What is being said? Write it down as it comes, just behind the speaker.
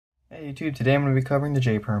Hey YouTube, today I'm going to be covering the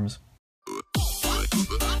J-Perms.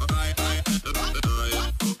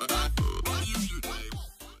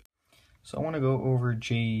 So I want to go over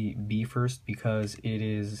JB first because it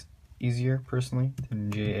is easier, personally,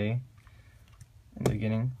 than JA in the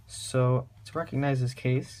beginning. So to recognize this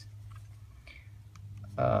case,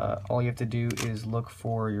 all you have to do is look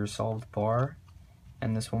for your solved bar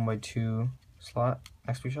and this 1x2 slot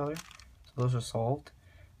next to each other. So those are solved.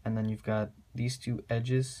 And then you've got these two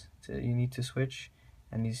edges that you need to switch,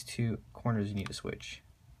 and these two corners you need to switch.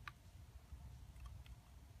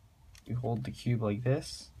 You hold the cube like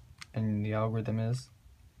this, and the algorithm is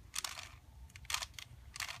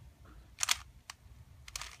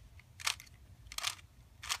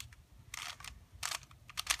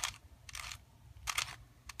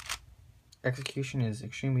execution is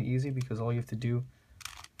extremely easy because all you have to do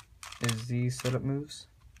is these setup moves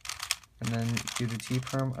and then do the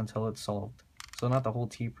T-perm until it's solved. So not the whole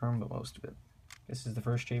T-perm, but most of it. This is the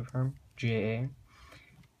first J-perm, JA.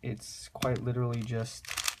 It's quite literally just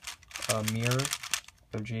a mirror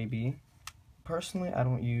of JB. Personally, I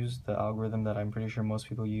don't use the algorithm that I'm pretty sure most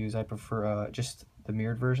people use. I prefer just the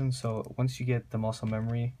mirrored version. So once you get the muscle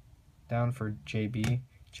memory down for JB,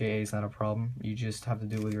 JA is not a problem. You just have to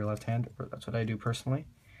do it with your left hand, or that's what I do personally.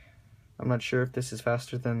 I'm not sure if this is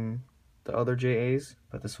faster than the other JAs,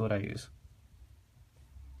 but this is what I use.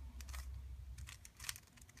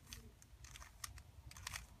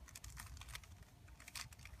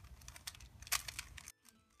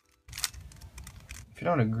 If you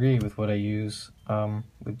don't agree with what I use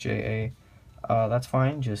with JA, that's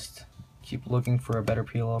fine. Just keep looking for a better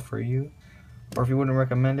PLL for you. Or if you wouldn't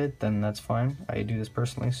recommend it, then that's fine. I do this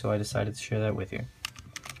personally, so I decided to share that with you.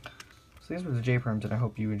 So these were the J-Perms, and I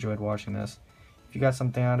hope you enjoyed watching this. If you got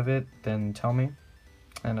something out of it, then tell me,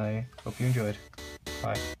 and I hope you enjoyed.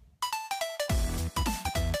 Bye.